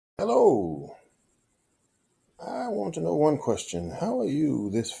Hello. I want to know one question. How are you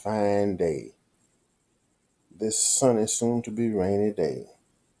this fine day? This sunny, soon to be rainy day.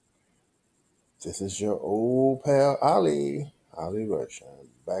 This is your old pal Ali Rush. I'm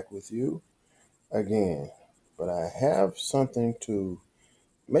back with you again. But I have something to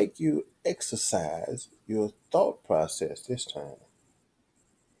make you exercise your thought process this time.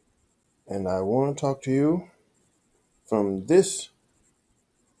 And I want to talk to you from this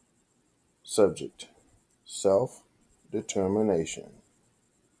subject: self determination.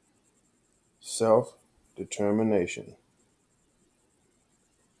 Self determination.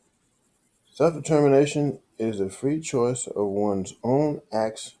 Self-determination is the free choice of one's own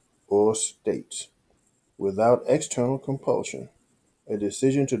acts or states, without external compulsion, a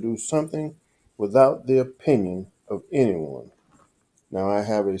decision to do something without the opinion of anyone. Now, I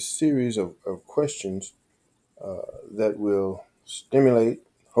have a series of questions that will stimulate,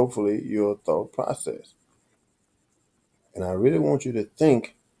 hopefully, your thought process. And I really want you to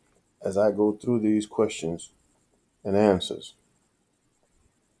think as I go through these questions and answers.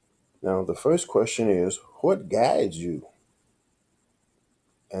 Now, the first question is, what guides you?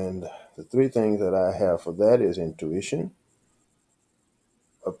 And the three things that I have for that is intuition,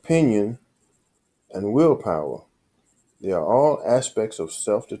 opinion, and willpower. They are all aspects of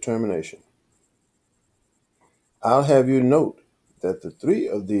self-determination. I'll have you note that the three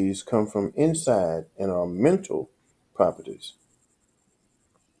of these come from inside and are mental properties.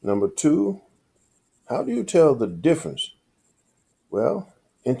 Number two, how do you tell the difference? Well,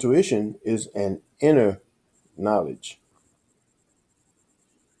 intuition is an inner knowledge.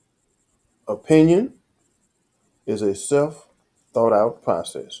 Opinion is a self-thought out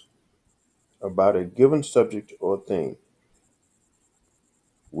process about a given subject or thing.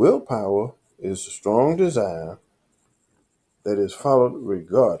 Willpower is a strong desire that is followed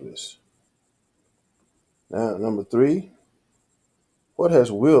regardless. Now, number three, what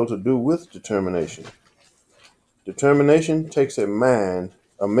has will to do with determination? Determination takes a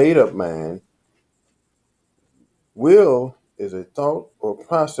made up mind. Will is a thought or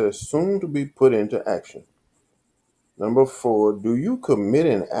process soon to be put into action. Number four, do you commit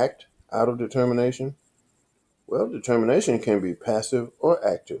an act out of determination? Well, determination can be passive or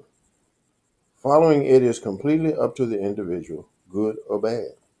active. Following it is completely up to the individual, good or bad.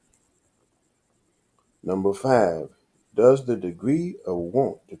 Number five, does the degree of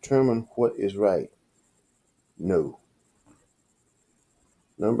want determine what is right? No.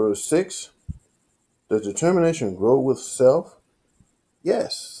 Number six, does determination grow with self?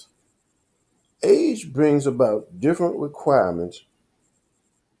 Yes. Age brings about different requirements.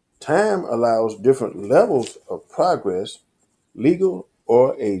 Time allows different levels of progress, legal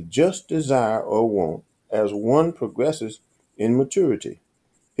or a just desire or want, as one progresses in maturity.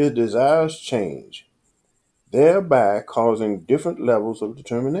 His desires change, thereby causing different levels of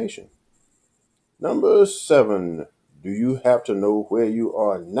determination. Number seven, do you have to know where you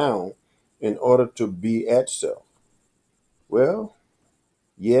are now in order to be at self? Well,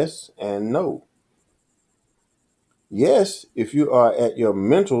 yes and no. Yes, if you are at your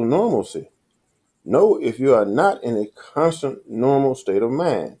mental normalcy. No, if you are not in a constant normal state of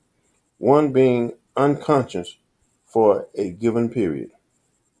mind, one being unconscious for a given period.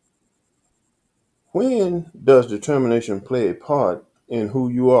 When does determination play a part in who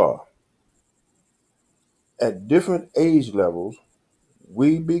you are? At different age levels,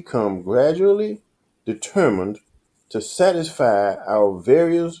 we become gradually determined to satisfy our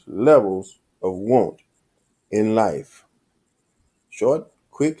various levels of want in life. Short,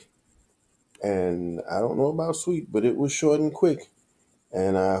 quick, and I don't know about sweet, but it was short and quick.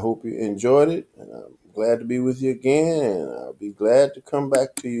 And I hope you enjoyed it. And I'm glad to be with you again. And I'll be glad to come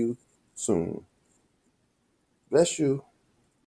back to you soon. Bless you.